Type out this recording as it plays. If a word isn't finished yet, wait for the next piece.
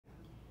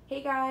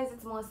Hey guys,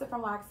 it's Melissa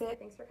from WaxIt.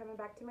 Thanks for coming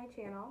back to my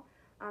channel.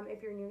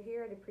 If you're new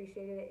here, I'd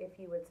appreciate it if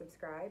you would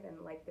subscribe and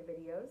like the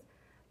videos.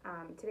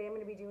 Today I'm going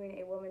to be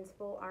doing a woman's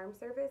full arm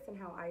service and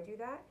how I do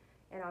that.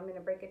 And I'm going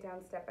to break it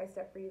down step by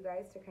step for you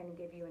guys to kind of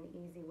give you an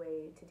easy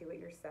way to do it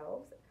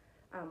yourselves.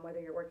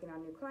 Whether you're working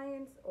on new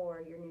clients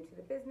or you're new to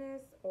the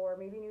business or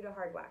maybe new to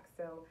hard wax.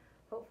 So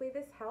hopefully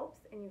this helps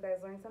and you guys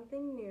learn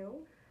something new.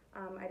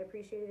 I'd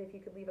appreciate it if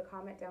you could leave a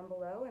comment down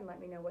below and let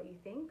me know what you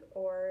think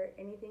or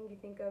anything you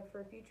think of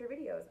for future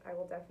videos. I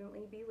will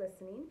definitely be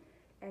listening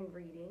and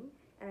reading,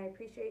 and I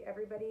appreciate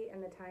everybody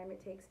and the time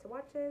it takes to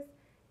watch this,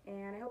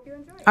 and I hope you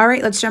enjoy. All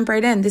right, let's jump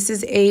right in. This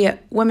is a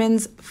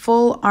women's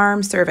full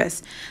arm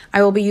service.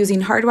 I will be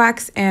using hard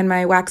wax, and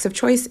my wax of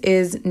choice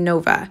is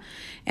Nova.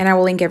 And I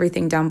will link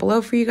everything down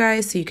below for you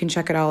guys so you can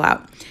check it all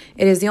out.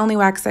 It is the only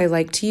wax I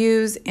like to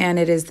use, and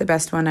it is the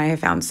best one I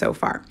have found so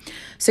far.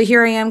 So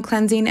here I am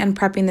cleansing and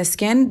prepping the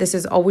skin. This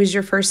is always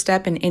your first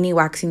step in any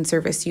waxing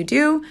service you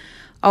do.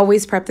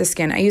 Always prep the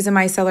skin. I use a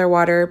micellar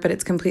water, but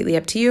it's completely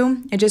up to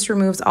you. It just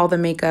removes all the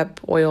makeup,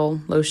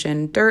 oil,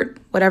 lotion, dirt,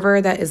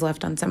 whatever that is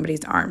left on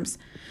somebody's arms.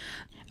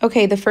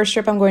 Okay, the first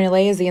strip I'm going to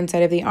lay is the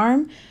inside of the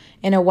arm.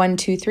 In a 1,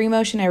 2, 3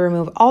 motion, I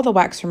remove all the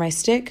wax from my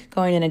stick,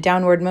 going in a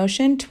downward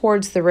motion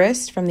towards the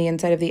wrist from the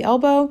inside of the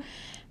elbow.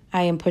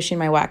 I am pushing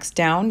my wax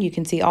down. You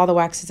can see all the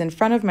wax is in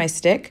front of my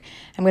stick.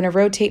 I'm going to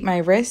rotate my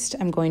wrist.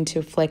 I'm going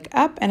to flick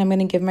up, and I'm going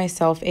to give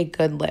myself a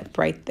good lip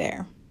right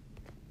there.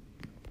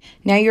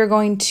 Now you're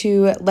going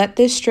to let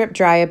this strip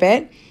dry a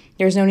bit.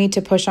 There's no need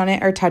to push on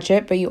it or touch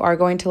it, but you are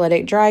going to let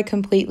it dry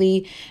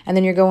completely, and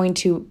then you're going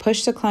to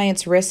push the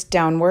client's wrist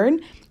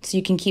downward so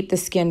you can keep the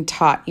skin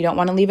taut. You don't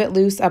want to leave it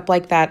loose up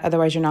like that,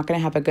 otherwise you're not going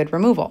to have a good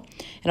removal.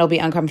 It'll be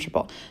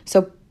uncomfortable.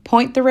 So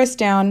point the wrist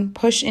down,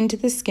 push into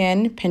the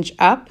skin, pinch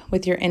up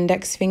with your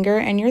index finger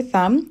and your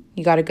thumb.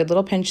 You got a good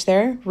little pinch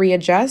there.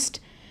 Readjust,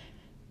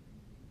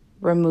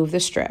 remove the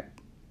strip.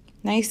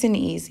 Nice and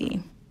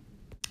easy.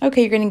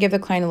 Okay, you're going to give the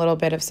client a little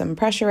bit of some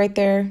pressure right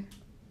there.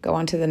 Go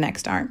on to the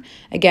next arm.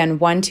 Again,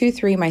 1, 2,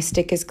 3, my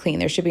stick is clean.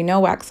 There should be no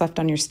wax left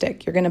on your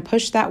stick. You're going to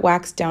push that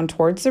wax down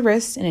towards the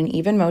wrist in an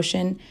even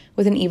motion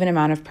with an even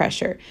amount of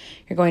pressure.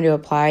 You're going to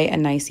apply a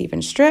nice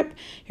even strip.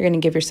 You're going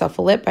to give yourself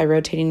a lip by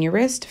rotating your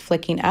wrist,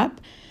 flicking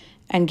up,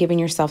 and giving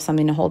yourself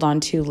something to hold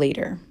on to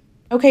later.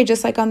 Okay,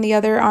 just like on the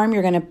other arm,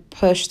 you're going to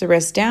push the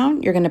wrist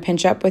down. You're going to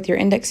pinch up with your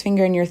index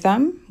finger and your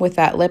thumb. With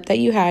that lip that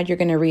you had, you're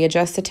going to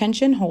readjust the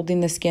tension, holding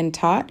the skin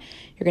taut.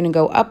 You're going to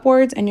go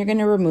upwards, and you're going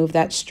to remove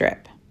that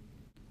strip.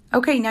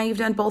 Okay, now you've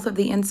done both of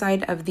the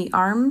inside of the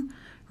arm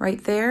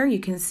right there. You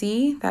can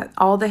see that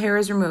all the hair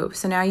is removed.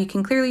 So now you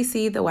can clearly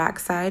see the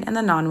wax side and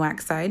the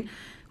non-wax side,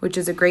 which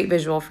is a great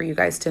visual for you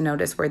guys to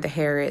notice where the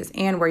hair is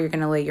and where you're going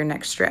to lay your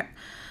next strip.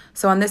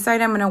 So on this side,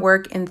 I'm going to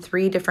work in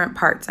 3 different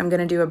parts. I'm going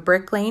to do a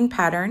brick lane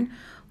pattern,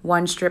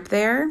 1 strip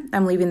there.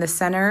 I'm leaving the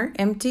center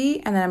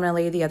empty, and then I'm going to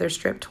lay the other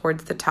strip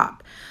towards the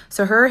top.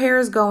 So her hair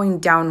is going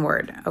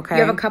downward, okay?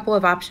 You have a couple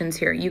of options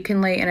here. You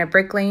can lay in a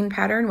brick lane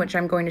pattern, which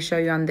I'm going to show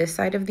you on this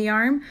side of the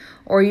arm,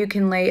 or you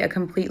can lay a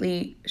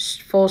completely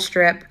full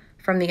strip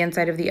from the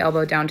inside of the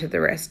elbow down to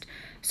the wrist.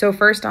 So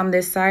first on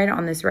this side,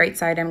 on this right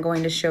side, I'm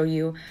going to show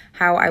you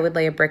how I would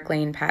lay a brick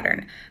lane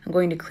pattern. I'm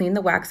going to clean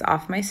the wax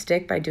off my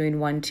stick by doing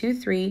 1, 2,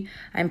 3.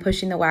 I'm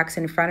pushing the wax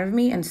in front of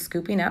me and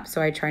scooping up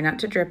so I try not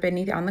to drip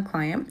any on the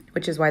client,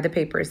 which is why the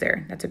paper is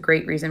there. That's a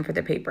great reason for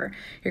the paper.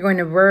 You're going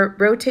to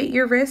rotate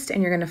your wrist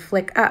and you're going to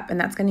flick up, and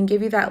that's going to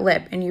give you that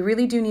lip. And you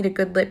really do need a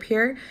good lip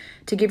here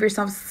to give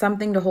yourself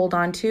something to hold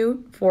on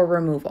to for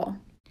removal.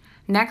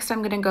 Next, I'm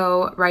going to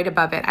go right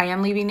above it. I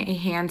am leaving a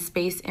hand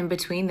space in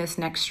between this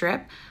next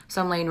strip, so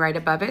I'm laying right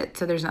above it,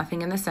 so there's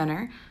nothing in the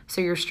center, so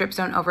your strips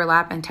don't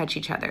overlap and touch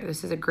each other.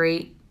 This is a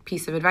great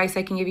piece of advice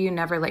I can give you.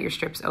 Never let your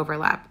strips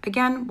overlap.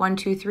 Again, 1,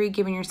 2, 3,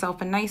 giving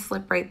yourself a nice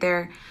lip right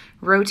there.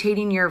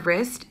 Rotating your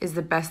wrist is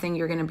the best thing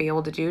you're going to be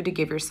able to do to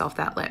give yourself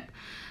that lip.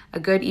 A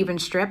good even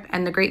strip,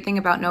 and the great thing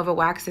about Nova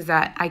Wax is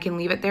that I can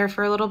leave it there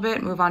for a little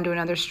bit, move on to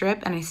another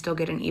strip, and I still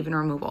get an even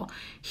removal.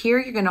 Here,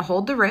 you're going to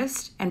hold the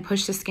wrist and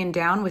push the skin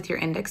down with your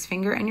index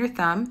finger and your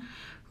thumb.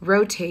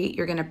 Rotate,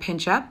 you're going to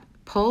pinch up,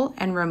 pull,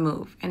 and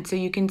remove. And so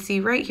you can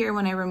see right here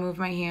when I remove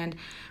my hand,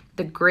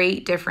 the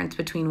great difference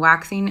between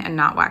waxing and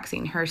not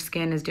waxing. Her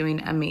skin is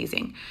doing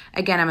amazing.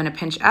 Again, I'm going to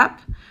pinch up,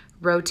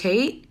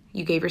 rotate,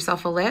 you gave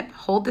yourself a lip,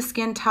 hold the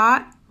skin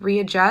taut,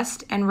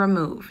 readjust, and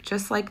remove,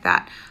 just like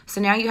that.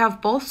 So now you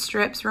have both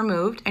strips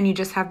removed and you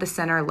just have the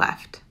center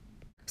left.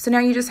 So now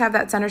you just have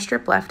that center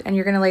strip left, and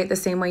you're going to lay it the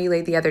same way you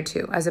laid the other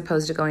 2, as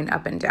opposed to going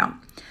up and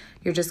down.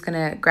 You're just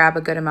going to grab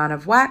a good amount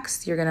of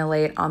wax. You're going to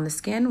lay it on the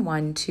skin.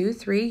 1, 2,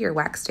 3. Your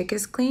wax stick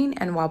is clean,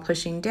 and while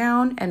pushing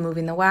down and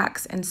moving the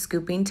wax and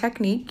scooping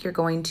technique, you're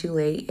going to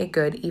lay a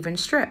good even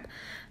strip.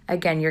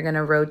 Again, you're going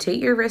to rotate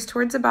your wrist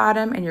towards the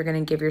bottom, and you're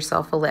going to give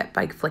yourself a lip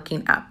by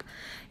flicking up.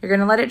 You're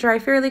going to let it dry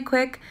fairly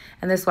quick,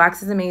 and this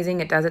wax is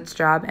amazing. It does its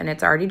job, and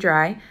it's already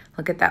dry.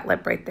 Look at that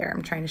lip right there.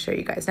 I'm trying to show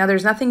you guys. Now,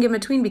 there's nothing in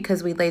between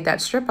because we laid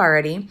that strip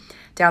already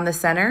down the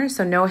center,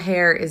 so no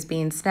hair is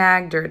being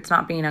snagged or it's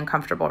not being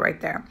uncomfortable right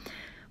there.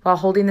 While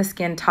holding the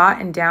skin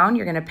taut and down,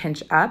 you're gonna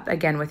pinch up,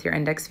 again with your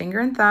index finger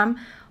and thumb,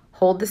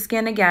 hold the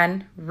skin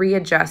again,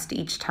 readjust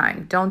each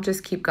time. Don't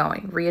just keep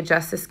going,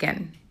 readjust the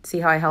skin. See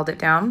how I held it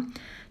down?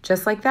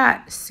 Just like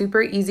that,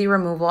 super easy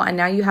removal, and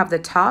now you have the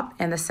top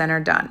and the center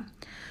done.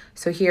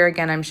 So here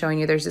again, I'm showing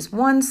you there's this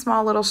one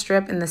small little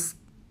strip in this,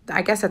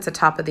 I guess that's the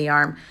top of the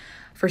arm.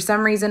 For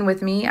some reason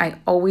with me, I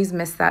always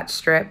miss that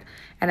strip,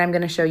 and I'm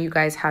gonna show you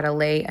guys how to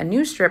lay a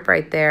new strip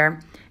right there,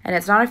 and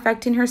it's not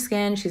affecting her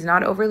skin. She's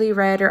not overly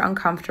red or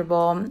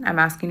uncomfortable. I'm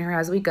asking her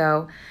as we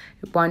go.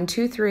 1,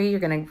 2, 3, you're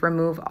gonna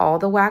remove all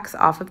the wax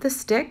off of the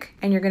stick,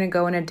 and you're gonna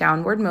go in a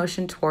downward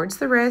motion towards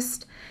the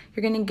wrist.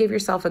 You're gonna give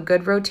yourself a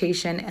good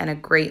rotation and a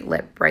great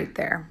lip right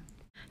there.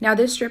 Now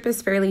this strip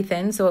is fairly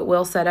thin, so it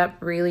will set up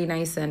really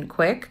nice and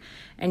quick,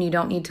 and you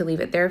don't need to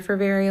leave it there for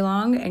very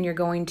long. And you're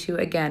going to,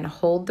 again,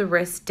 hold the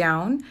wrist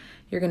down.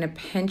 You're gonna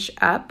pinch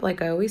up,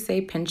 like I always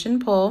say, pinch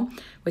and pull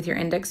with your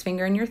index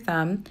finger and your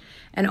thumb,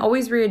 and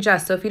always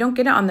readjust. So if you don't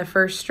get it on the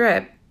first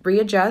strip,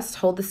 readjust,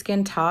 hold the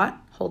skin taut,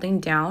 holding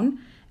down,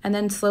 and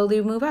then slowly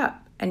move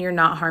up, and you're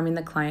not harming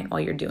the client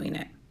while you're doing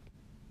it.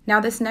 Now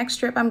this next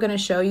strip I'm going to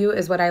show you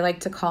is what I like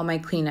to call my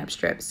cleanup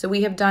strip. So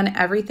we have done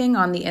everything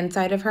on the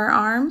inside of her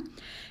arm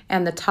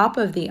and the top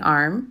of the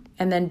arm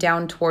and then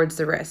down towards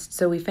the wrist.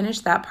 So we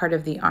finished that part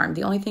of the arm.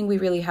 The only thing we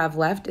really have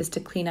left is to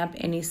clean up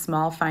any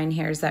small fine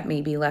hairs that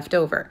may be left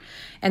over.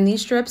 And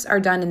these strips are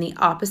done in the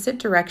opposite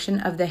direction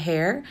of the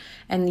hair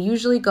and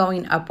usually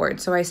going upward.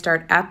 So I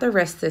start at the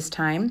wrist this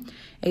time,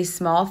 a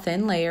small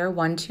thin layer,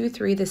 1, 2,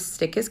 3, the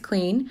stick is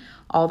clean,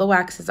 all the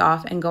wax is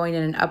off, and going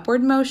in an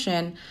upward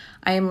motion,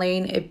 I am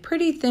laying a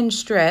pretty thin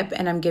strip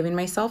and I'm giving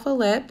myself a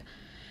lip,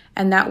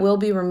 and that will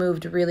be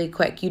removed really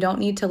quick. You don't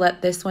need to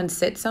let this one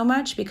sit so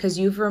much because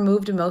you've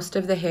removed most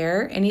of the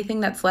hair. Anything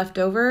that's left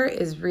over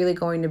is really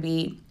going to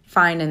be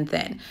fine and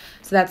thin.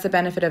 So that's the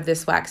benefit of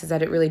this wax, is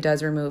that it really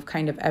does remove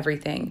kind of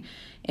everything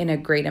in a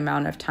great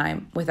amount of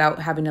time without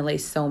having to lay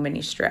so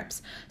many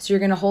strips. So you're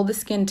gonna hold the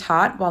skin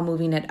taut while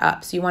moving it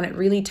up. So you want it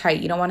really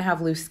tight. You don't wanna have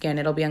loose skin.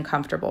 It'll be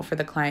uncomfortable for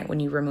the client when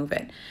you remove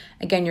it.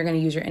 Again, you're gonna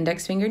use your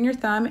index finger and your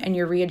thumb, and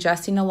you're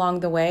readjusting along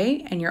the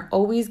way, and you're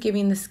always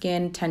giving the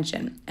skin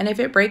tension. And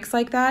if it breaks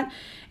like that,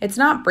 it's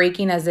not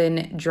breaking as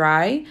in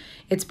dry,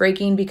 it's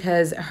breaking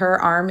because her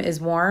arm is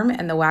warm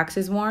and the wax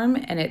is warm,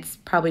 and it's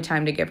probably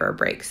time to give her a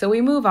break. So we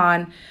move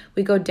on,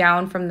 we go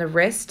down from the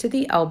wrist to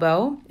the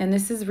elbow, and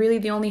this is really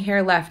the only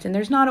hair left. And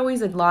there's not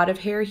always a lot of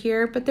hair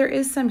here, but there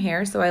is some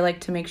hair, so I like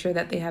to make sure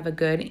that they have a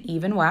good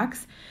even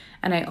wax,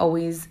 and I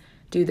always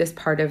do this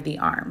part of the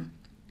arm.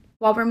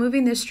 While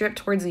removing this strip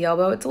towards the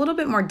elbow, it's a little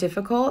bit more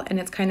difficult and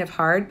it's kind of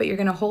hard, but you're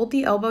gonna hold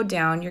the elbow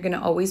down. You're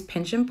gonna always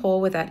pinch and pull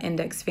with that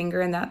index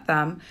finger and that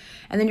thumb,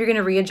 and then you're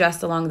gonna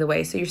readjust along the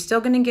way. So you're still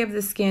gonna give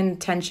the skin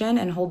tension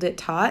and hold it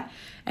taut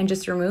and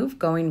just remove,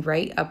 going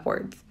right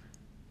upwards.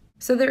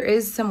 So there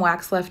is some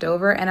wax left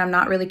over, and I'm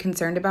not really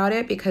concerned about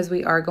it because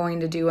we are going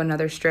to do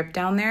another strip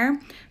down there.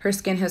 Her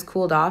skin has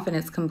cooled off and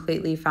it's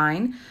completely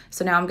fine.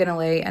 So now I'm gonna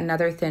lay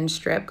another thin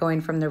strip going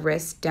from the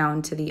wrist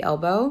down to the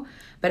elbow,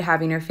 but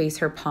having her face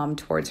her palm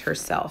towards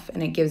herself,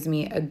 and it gives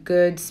me a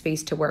good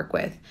space to work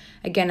with.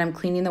 Again, I'm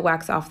cleaning the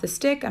wax off the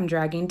stick, I'm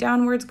dragging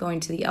downwards, going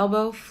to the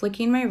elbow,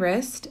 flicking my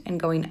wrist and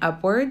going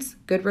upwards,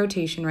 good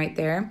rotation right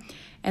there,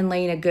 and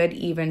laying a good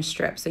even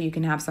strip so you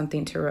can have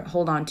something to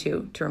hold on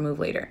to remove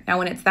later. Now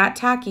when it's that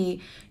tacky,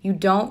 you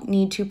don't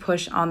need to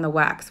push on the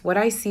wax. What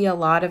I see a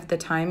lot of the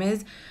time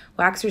is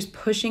waxers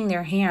pushing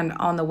their hand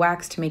on the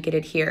wax to make it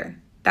adhere.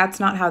 That's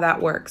not how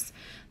that works.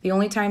 The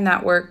only time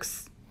that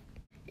works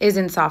is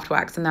in soft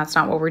wax, and that's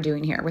not what we're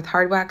doing here. With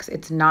hard wax,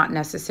 it's not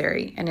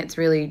necessary, and it's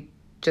really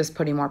just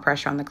putting more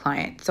pressure on the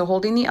client. So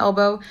holding the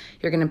elbow,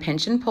 you're gonna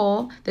pinch and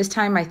pull. This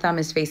time my thumb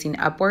is facing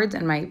upwards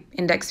and my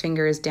index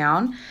finger is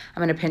down.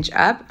 I'm gonna pinch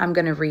up, I'm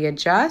gonna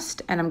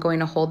readjust, and I'm going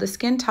to hold the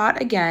skin taut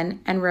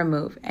again and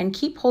remove. And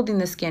keep holding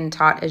the skin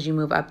taut as you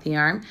move up the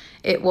arm.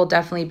 It will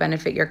definitely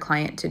benefit your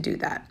client to do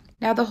that.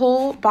 Now the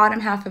whole bottom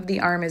half of the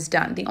arm is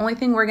done. The only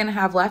thing we're gonna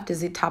have left is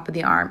the top of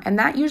the arm, and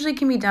that usually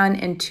can be done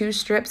in 2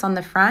 strips on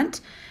the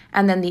front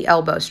and then the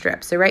elbow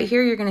strip. So right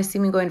here, you're gonna see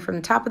me going from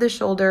the top of the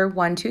shoulder,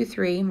 1, 2,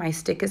 3, my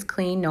stick is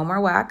clean, no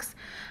more wax.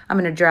 I'm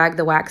gonna drag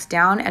the wax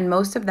down, and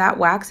most of that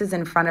wax is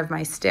in front of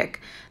my stick.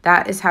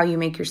 That is how you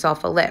make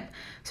yourself a lip.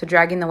 So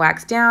dragging the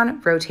wax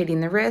down, rotating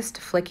the wrist,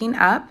 flicking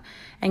up,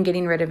 and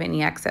getting rid of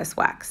any excess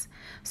wax.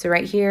 So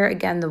right here,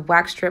 again, the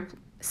wax strip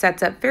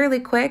sets up fairly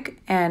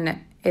quick and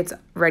it's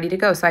ready to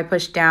go. So I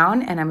push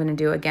down, and I'm gonna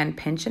do, again,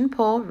 pinch and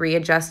pull,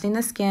 readjusting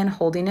the skin,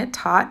 holding it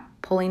taut,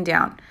 pulling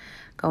down,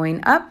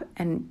 going up,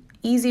 and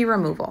easy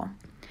removal.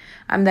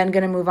 I'm then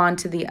gonna move on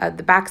to the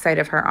back side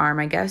of her arm,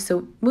 I guess.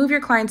 So move your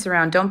clients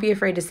around. Don't be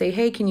afraid to say,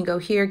 hey, can you go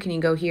here? Can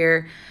you go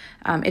here?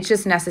 It's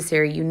just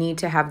necessary. You need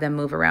to have them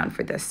move around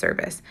for this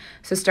service.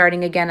 So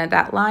starting again at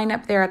that line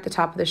up there at the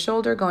top of the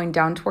shoulder, going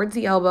down towards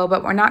the elbow,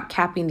 but we're not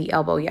capping the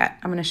elbow yet.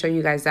 I'm gonna show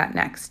you guys that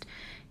next.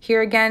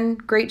 Here again,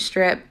 great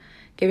strip,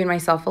 giving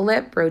myself a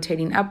lip,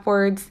 rotating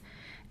upwards,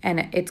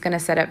 and it's gonna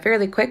set up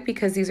fairly quick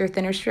because these are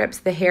thinner strips.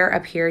 The hair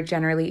up here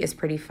generally is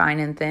pretty fine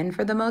and thin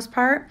for the most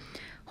part.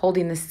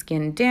 holding the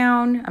skin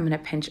down. I'm going to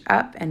pinch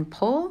up and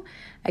pull.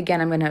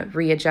 Again, I'm going to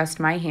readjust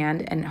my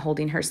hand and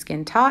holding her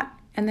skin taut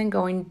and then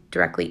going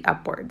directly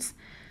upwards.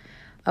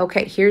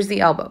 Okay, here's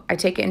the elbow. I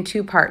take it in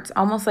two parts,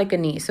 almost like a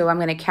knee. So I'm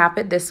going to cap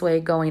it this way,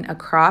 going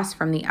across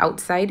from the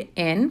outside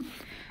in.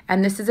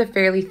 And this is a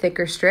fairly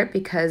thicker strip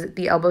because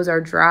the elbows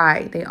are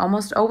dry. They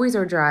almost always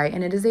are dry,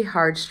 and it is a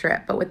hard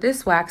strip. But with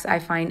this wax, I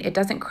find it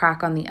doesn't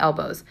crack on the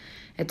elbows.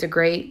 It's a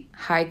great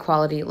high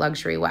quality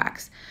luxury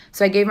wax.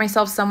 So I gave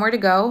myself somewhere to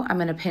go. I'm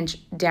going to pinch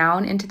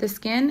down into the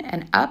skin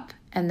and up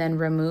and then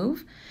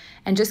remove.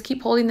 And just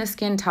keep holding the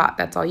skin taut.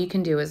 That's all you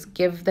can do, is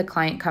give the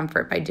client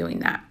comfort by doing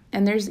that.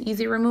 And there's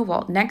easy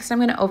removal. Next, I'm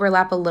going to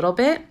overlap a little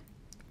bit,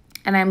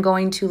 and I'm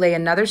going to lay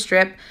another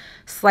strip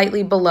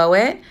slightly below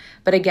it,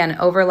 but again,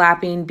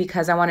 overlapping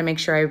because I want to make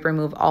sure I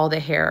remove all the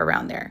hair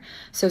around there.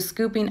 So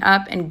scooping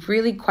up, and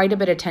really quite a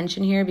bit of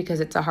tension here because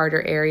it's a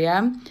harder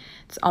area.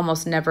 It's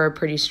almost never a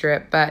pretty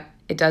strip, but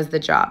it does the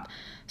job.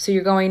 So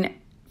you're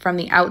going from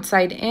the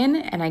outside in,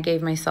 and I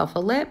gave myself a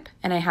lip,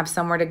 and I have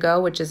somewhere to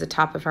go, which is the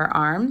top of her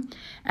arm.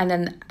 And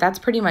then that's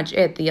pretty much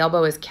it. The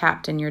elbow is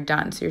capped and you're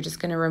done. So you're just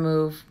going to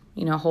remove,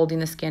 holding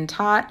the skin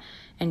taut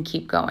and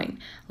keep going.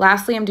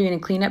 Lastly, I'm doing a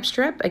cleanup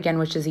strip, again,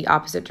 which is the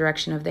opposite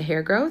direction of the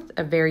hair growth,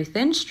 a very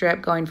thin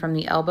strip going from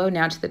the elbow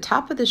now to the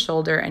top of the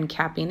shoulder and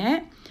capping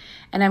it.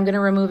 And I'm going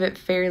to remove it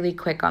fairly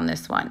quick on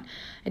this one.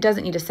 It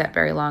doesn't need to set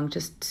very long,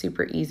 just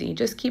super easy.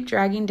 Just keep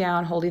dragging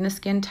down, holding the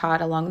skin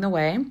taut along the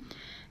way.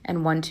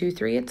 And 1, 2,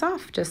 3, it's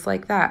off, just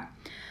like that.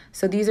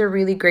 So these are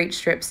really great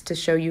strips to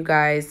show you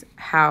guys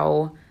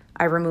how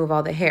I remove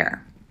all the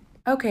hair.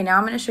 Okay, now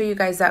I'm going to show you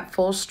guys that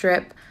full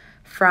strip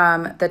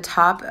from the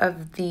top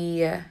of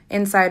the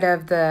inside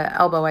of the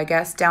elbow, I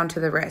guess, down to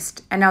the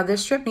wrist. And now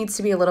this strip needs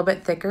to be a little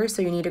bit thicker,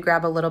 so you need to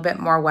grab a little bit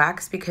more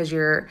wax because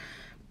you're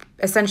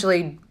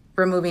essentially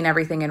removing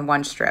everything in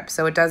one strip.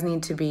 So it does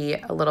need to be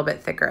a little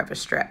bit thicker of a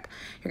strip.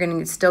 You're going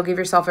to still give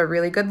yourself a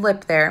really good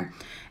lip there.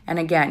 And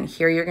again,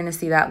 here you're going to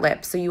see that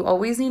lip. So you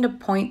always need to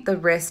point the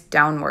wrist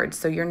downwards.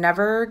 So you're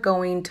never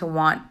going to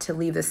want to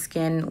leave the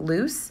skin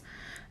loose.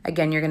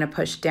 Again, you're going to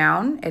push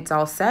down. It's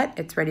all set.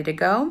 It's ready to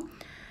go.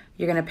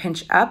 You're going to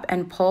pinch up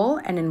and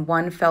pull, and in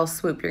one fell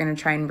swoop, you're going to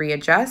try and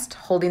readjust,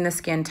 holding the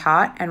skin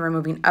taut and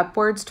removing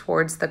upwards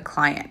towards the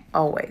client,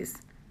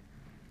 always.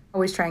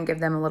 Always try and give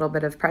them a little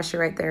bit of pressure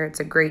right there. It's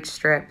a great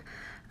strip.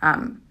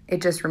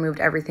 It just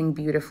removed everything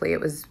beautifully. It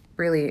was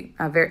really,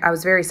 I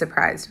was very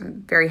surprised,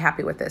 very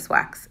happy with this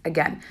wax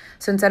again.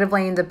 So instead of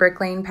laying the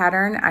bricklaying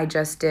pattern, I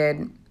just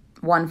did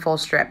one full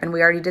strip, and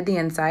we already did the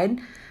inside.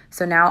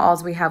 So now all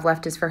we have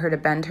left is for her to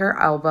bend her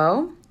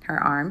elbow,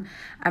 her arm.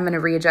 I'm going to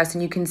readjust,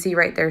 and you can see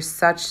right there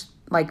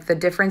the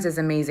difference is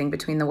amazing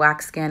between the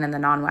wax skin and the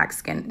non-wax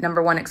skin.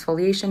 Number 1,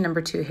 exfoliation.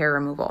 Number 2, hair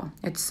removal.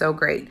 It's so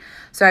great.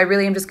 So I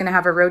really am just going to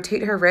have her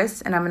rotate her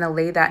wrist, and I'm going to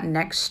lay that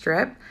next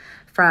strip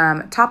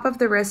from top of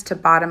the wrist to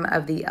bottom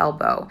of the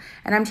elbow.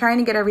 And I'm trying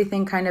to get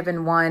everything kind of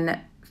in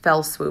one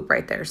fell swoop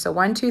right there. So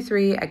 1, 2,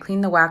 3, I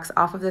clean the wax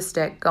off of the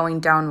stick going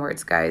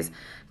downwards, guys.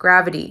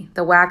 Gravity,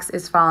 the wax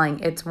is falling,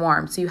 it's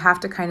warm. So you have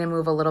to kind of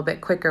move a little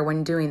bit quicker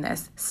when doing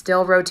this.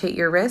 Still rotate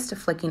your wrist,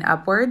 flicking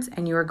upwards,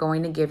 and you are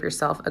going to give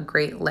yourself a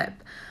great lip.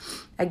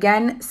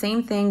 Again,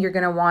 same thing, you're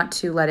gonna want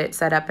to let it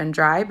set up and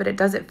dry, but it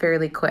does it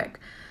fairly quick,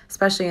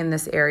 especially in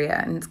this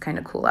area, and it's kind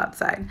of cool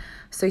outside.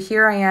 So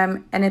here I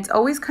am, and it's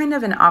always kind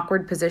of an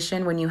awkward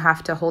position when you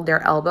have to hold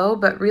their elbow,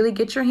 but really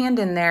get your hand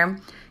in there.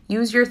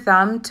 Use your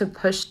thumb to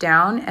push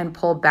down and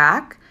pull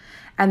back.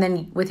 And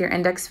then with your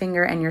index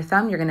finger and your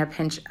thumb, you're gonna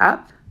pinch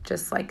up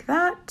just like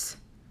that.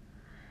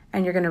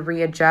 And you're gonna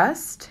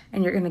readjust,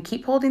 and you're gonna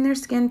keep holding their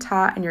skin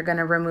taut, and you're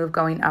gonna remove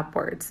going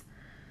upwards,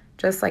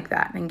 just like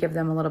that, and give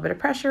them a little bit of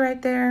pressure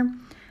right there.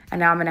 And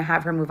now I'm gonna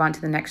have her move on to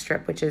the next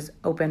strip, which is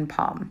open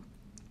palm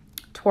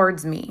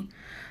towards me.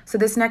 So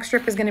this next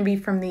strip is gonna be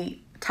from the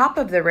top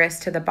of the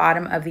wrist to the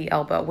bottom of the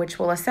elbow, which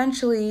will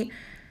essentially,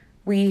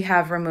 we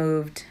have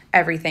removed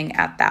everything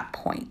at that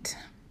point.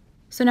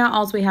 So now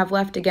all we have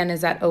left again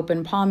is that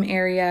open palm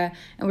area,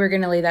 and we're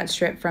gonna lay that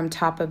strip from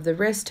top of the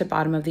wrist to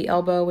bottom of the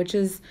elbow, which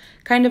is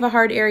kind of a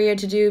hard area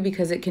to do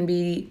because it can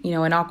be,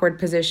 an awkward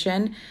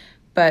position,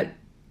 but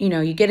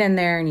you get in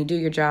there and you do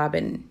your job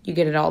and you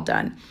get it all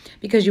done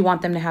because you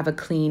want them to have a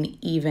clean,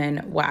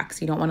 even wax.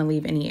 You don't want to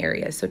leave any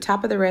areas. So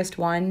top of the wrist,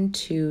 1,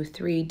 2,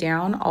 3,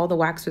 down. All the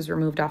wax was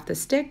removed off the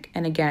stick.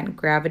 And again,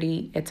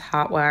 gravity, it's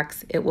hot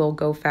wax. It will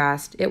go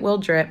fast. It will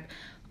drip.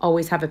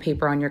 Always have a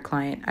paper on your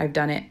client. I've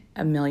done it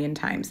a million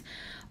times.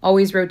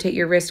 Always rotate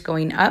your wrist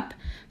going up,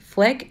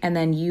 flick, and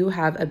then you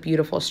have a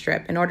beautiful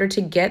strip. In order to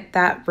get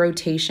that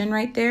rotation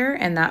right there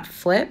and that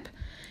flip,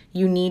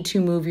 you need to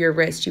move your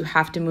wrist. You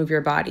have to move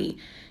your body.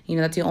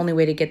 That's the only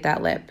way to get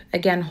that lip.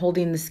 Again,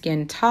 holding the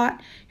skin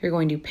taut, you're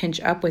going to pinch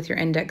up with your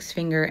index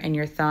finger and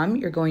your thumb.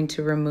 You're going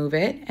to remove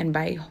it. And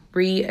by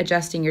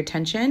readjusting your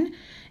tension,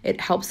 it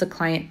helps the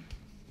client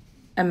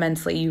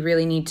immensely. You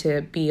really need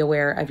to be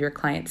aware of your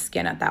client's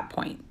skin at that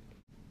point.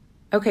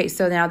 Okay,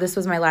 so now this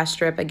was my last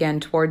strip,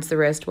 again, towards the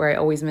wrist where I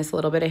always miss a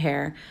little bit of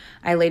hair.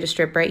 I laid a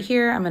strip right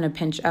here. I'm going to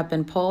pinch up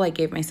and pull. I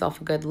gave myself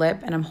a good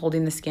lip, and I'm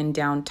holding the skin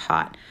down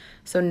taut.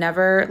 So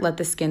never let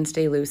the skin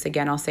stay loose.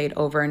 Again, I'll say it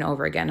over and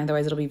over again,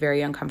 otherwise it'll be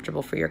very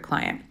uncomfortable for your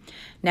client.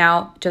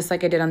 Now, just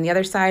like I did on the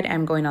other side,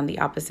 I'm going on the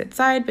opposite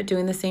side, but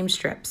doing the same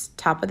strips.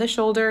 Top of the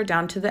shoulder,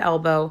 down to the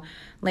elbow,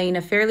 laying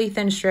a fairly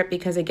thin strip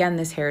because, again,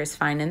 this hair is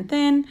fine and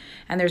thin,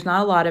 and there's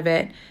not a lot of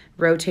it.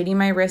 Rotating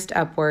my wrist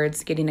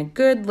upwards, getting a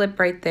good lip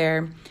right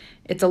there.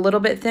 It's a little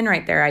bit thin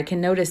right there. I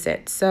can notice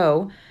it.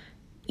 So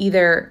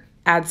either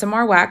add some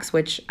more wax,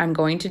 which I'm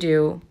going to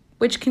do,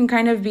 which can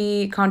kind of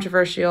be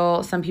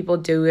controversial. Some people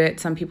do it,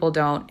 some people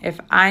don't. If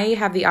I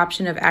have the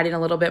option of adding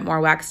a little bit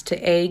more wax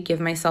to give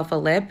myself a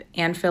lip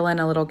and fill in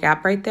a little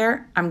gap right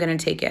there, I'm going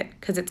to take it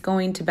because it's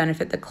going to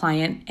benefit the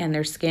client and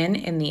their skin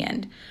in the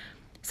end.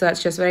 So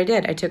that's just what I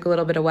did. I took a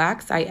little bit of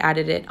wax, I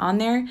added it on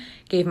there,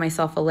 gave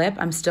myself a lip.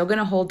 I'm still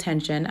gonna hold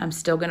tension. I'm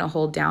still gonna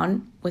hold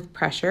down with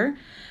pressure.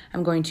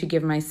 I'm going to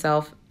give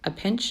myself a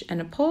pinch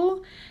and a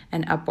pull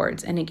and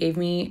upwards. And it gave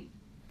me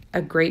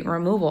a great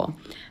removal.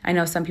 I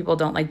know some people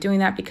don't like doing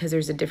that because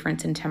there's a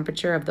difference in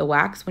temperature of the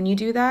wax when you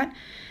do that.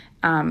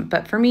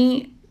 But for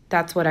me,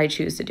 that's what I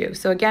choose to do.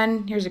 So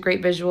again, here's a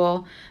great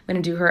visual. I'm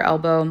gonna do her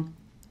elbow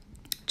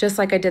just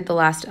like I did the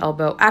last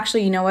elbow.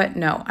 Actually, you know what?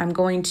 No, I'm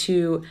going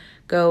to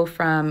go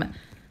from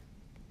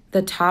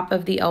the top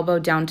of the elbow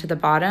down to the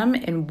bottom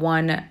in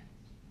one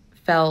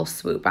fell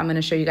swoop. I'm going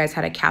to show you guys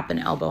how to cap an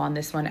elbow on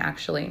this one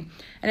actually.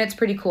 And it's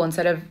pretty cool.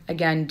 Instead of,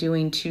 again,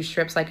 doing 2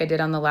 strips like I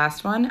did on the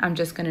last one, I'm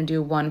just going to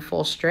do 1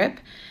 full strip,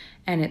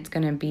 and it's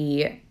going to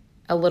be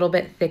a little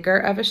bit thicker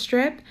of a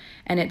strip,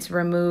 and it's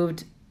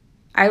removed.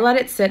 I let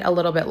it sit a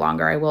little bit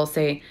longer, I will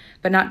say,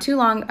 but not too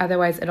long,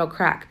 otherwise it'll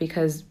crack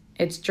because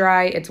it's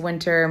dry, it's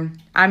winter.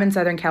 I'm in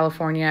Southern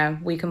California.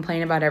 We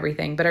complain about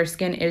everything, but our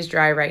skin is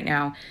dry right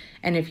now.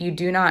 And if you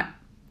do not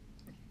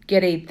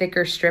get a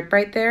thicker strip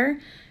right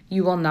there,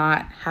 you will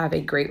not have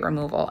a great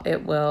removal.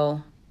 It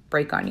will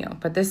break on you.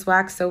 But this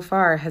wax so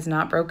far has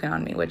not broken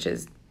on me, which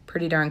is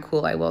pretty darn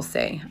cool, I will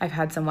say. I've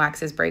had some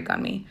waxes break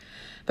on me.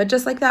 But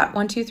just like that,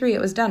 1, 2, 3,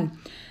 it was done.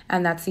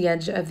 And that's the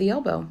edge of the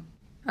elbow.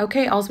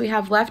 Okay, all we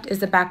have left is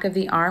the back of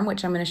the arm,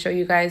 which I'm going to show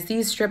you guys.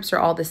 These strips are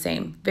all the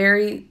same.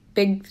 Very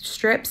big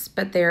strips,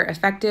 but they're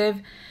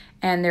effective,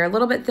 and they're a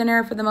little bit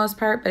thinner for the most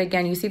part. But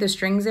again, you see the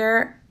strings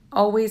there?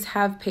 Always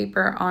have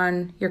paper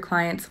on your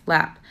client's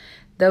lap.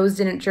 Those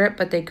didn't drip,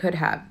 but they could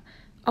have.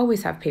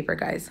 Always have paper,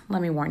 guys.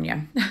 Let me warn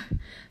you.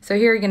 So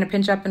here you're going to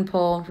pinch up and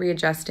pull,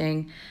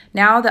 readjusting.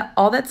 Now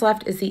all that's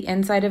left is the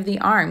inside of the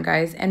arm,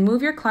 guys, and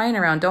move your client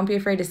around. Don't be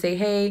afraid to say,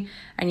 hey,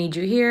 I need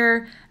you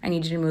here. I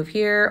need you to move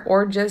here,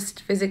 or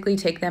just physically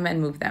take them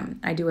and move them.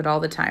 I do it all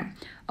the time.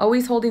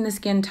 Always holding the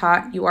skin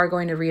taut. You are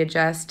going to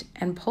readjust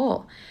and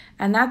pull.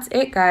 And that's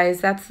it, guys.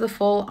 That's the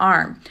full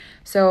arm.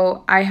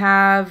 So I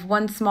have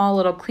one small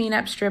little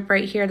cleanup strip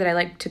right here that I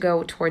like to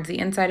go towards the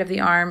inside of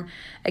the arm.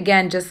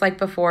 Again, just like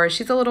before,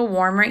 she's a little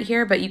warm right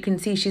here, but you can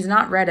see she's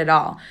not red at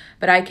all.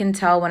 But I can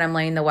tell when I'm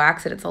laying the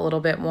wax that it's a little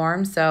bit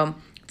warm. So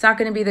it's not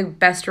going to be the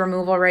best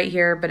removal right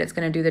here, but it's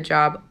going to do the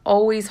job.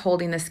 Always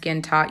holding the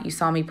skin taut. You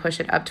saw me push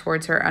it up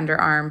towards her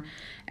underarm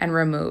and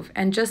remove.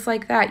 And just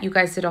like that, you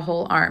guys did a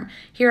whole arm.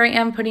 Here I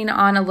am putting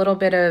on a little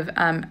bit of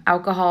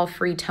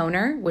alcohol-free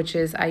toner, which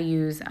is I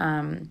use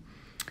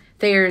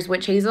Thayer's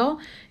Witch Hazel.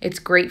 It's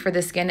great for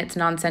the skin. It's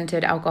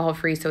non-scented,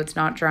 alcohol-free, so it's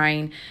not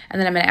drying. And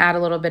then I'm going to add a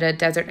little bit of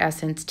Desert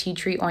Essence tea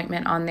tree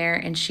ointment on there,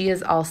 and she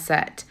is all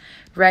set.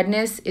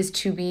 Redness is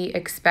to be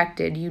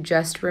expected. You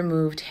just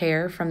removed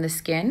hair from the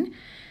skin,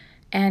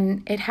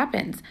 and it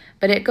happens.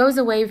 But it goes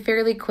away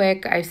fairly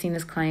quick. I've seen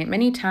this client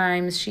many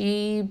times.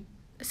 She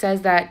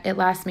says that it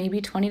lasts maybe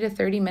 20 to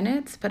 30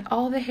 minutes, but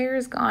all the hair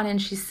is gone and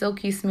she's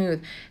silky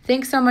smooth.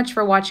 Thanks so much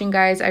for watching,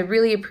 guys. I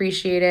really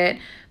appreciate it.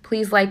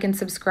 Please like and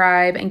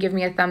subscribe and give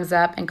me a thumbs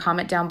up and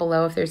comment down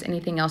below if there's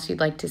anything else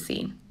you'd like to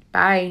see.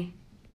 Bye.